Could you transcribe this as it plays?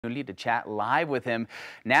To chat live with him.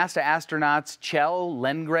 NASA astronauts Chell,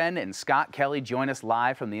 Lindgren, and Scott Kelly join us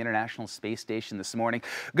live from the International Space Station this morning.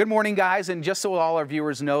 Good morning, guys. And just so all our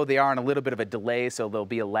viewers know, they are on a little bit of a delay, so there'll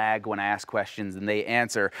be a lag when I ask questions and they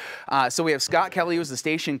answer. So we have Scott Kelly, who's the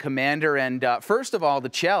station commander. And first of all, the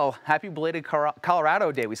Chell, happy belated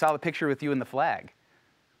Colorado Day. We saw the picture with you and the flag.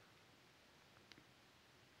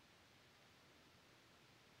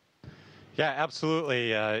 Yeah,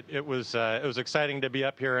 absolutely. It was exciting to be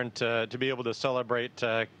up here and to be able to celebrate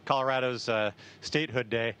Colorado's statehood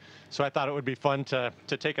day. So I thought it would be fun to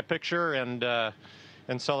take a picture and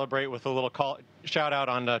celebrate with a little shout out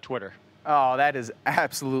on Twitter. Oh, that is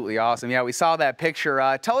absolutely awesome. Yeah, we saw that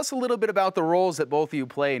picture. Tell us a little bit about the roles that both of you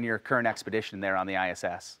play in your current expedition there on the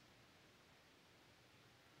ISS.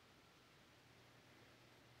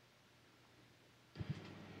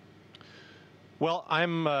 Well,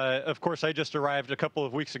 of course, I just arrived a couple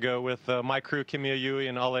of weeks ago with my crew, Kimia Yui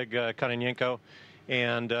and Oleg Kononenko,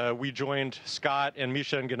 and we joined Scott and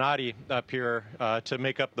Misha and Gennady up here to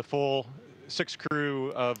make up the full 6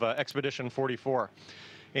 crew of Expedition 44.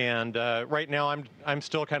 And right now, I'm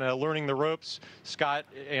still kind of learning the ropes. Scott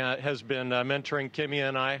has been mentoring Kimia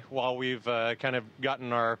and I while we've kind of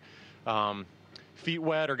gotten our feet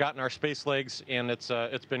wet or gotten our space legs, and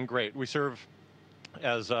it's been great. We serve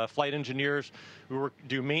as flight engineers. We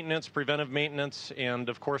do maintenance, preventive maintenance, and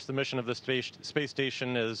of course the mission of the space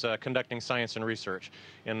station is conducting science and research,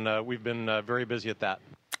 and we've been very busy at that.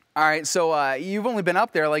 All right, so you've only been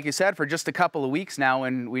up there, like you said, for just a couple of weeks now,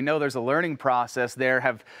 and we know there's a learning process there.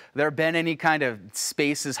 Have there been any kind of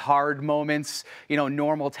space is hard moments, you know,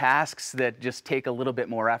 normal tasks that just take a little bit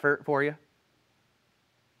more effort for you?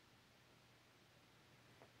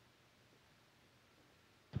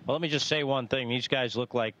 Well, let me just say one thing. These guys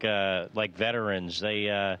look like veterans.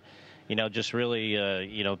 They, you know, just really,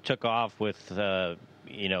 you know, took off with,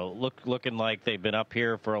 you know, looking like they've been up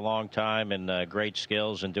here for a long time and great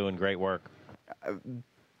skills and doing great work.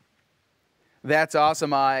 That's awesome.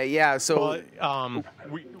 Yeah. So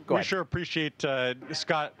we sure appreciate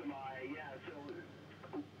Scott.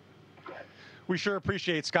 We sure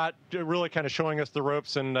appreciate Scott really kind of showing us the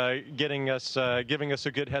ropes and giving us a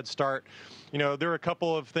good head start. You know, there are a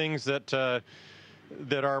couple of things that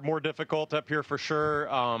are more difficult up here for sure.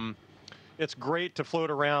 It's great to float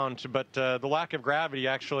around, but the lack of gravity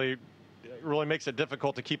actually really makes it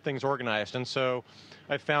difficult to keep things organized. And so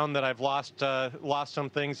I found that I've lost some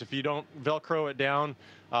things. If you don't Velcro it down,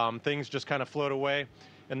 things just kind of float away.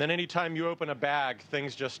 And then anytime you open a bag,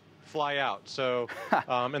 things just fly out. So,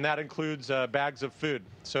 and that includes bags of food.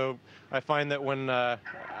 So I find that when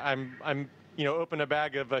I'm you know, open a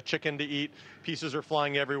bag of chicken to eat, pieces are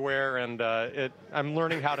flying everywhere, and I'm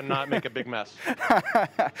learning how to not make a big mess.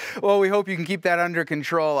 Well, we hope you can keep that under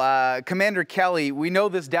control. Commander Kelly, we know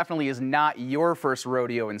this definitely is not your first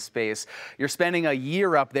rodeo in space. You're spending a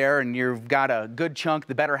year up there, and you've got a good chunk,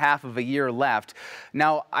 the better half of a year left.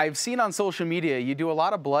 Now, I've seen on social media you do a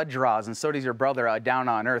lot of blood draws, and so does your brother down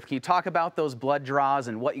on Earth. Can you talk about those blood draws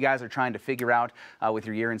and what you guys are trying to figure out with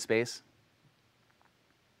your year in space?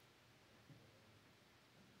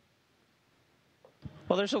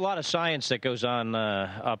 Well, there's a lot of science that goes on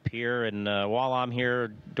up here, and while I'm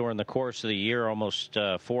here during the course of the year, almost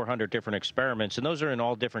 400 different experiments, and those are in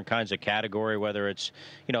all different kinds of category, whether it's,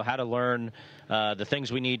 you know, how to learn the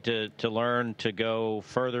things we need to learn to go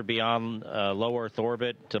further beyond low Earth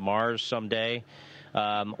orbit to Mars someday,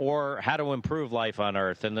 or how to improve life on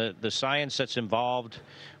Earth. And the science that's involved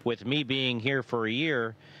with me being here for a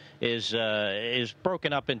year is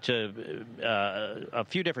broken up into a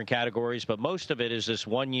few different categories, but most of it is this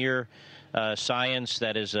 1 year science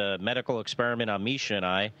that is a medical experiment on Misha and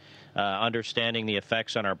I, understanding the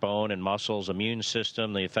effects on our bone and muscles, immune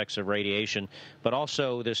system, the effects of radiation, but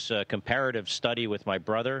also this comparative study with my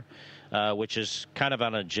brother, which is kind of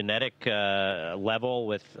on a genetic level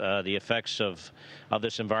with the effects of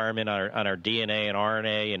this environment on our DNA and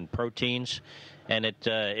RNA and proteins. And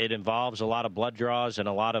it involves a lot of blood draws and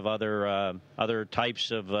a lot of other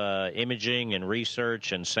types of imaging and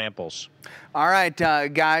research and samples. All right,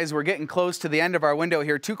 guys, we're getting close to the end of our window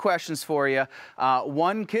here. 2 questions for you.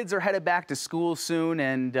 One, kids are headed back to school soon,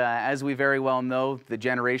 and as we very well know, the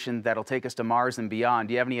generation that'll take us to Mars and beyond.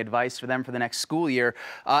 Do you have any advice for them for the next school year?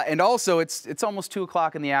 And also, it's almost 2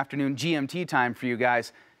 o'clock in the afternoon, GMT time for you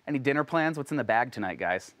guys. Any dinner plans? What's in the bag tonight,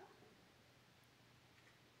 guys?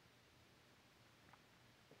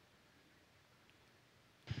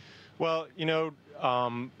 Well,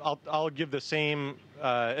 I'll give the same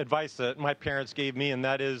advice that my parents gave me, and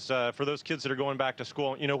that is for those kids that are going back to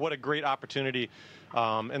school, what a great opportunity.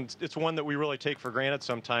 And it's one that we really take for granted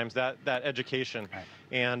sometimes, that education. Right.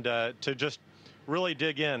 And to just really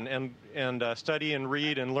dig in and study and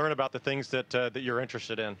read and learn about the things that you're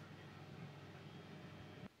interested in.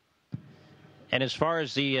 And as far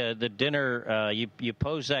as the dinner, you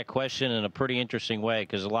pose that question in a pretty interesting way,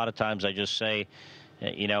 because a lot of times I just say,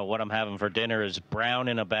 what I'm having for dinner is brown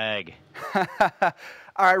in a bag. All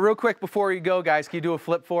right, real quick before you go, guys, can you do a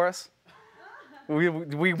flip for us? We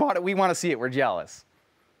want to see it. We're jealous.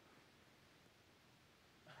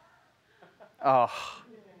 Oh,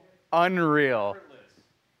 unreal.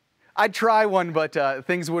 I'd try one, but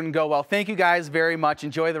things wouldn't go well. Thank you guys very much.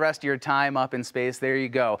 Enjoy the rest of your time up in space. There you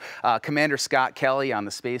go. Commander Scott Kelly on the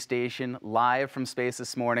space station, live from space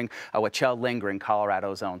this morning with Chell, Lindgren,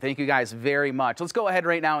 Colorado's own. Thank you guys very much. Let's go ahead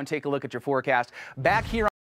right now and take a look at your forecast. Back here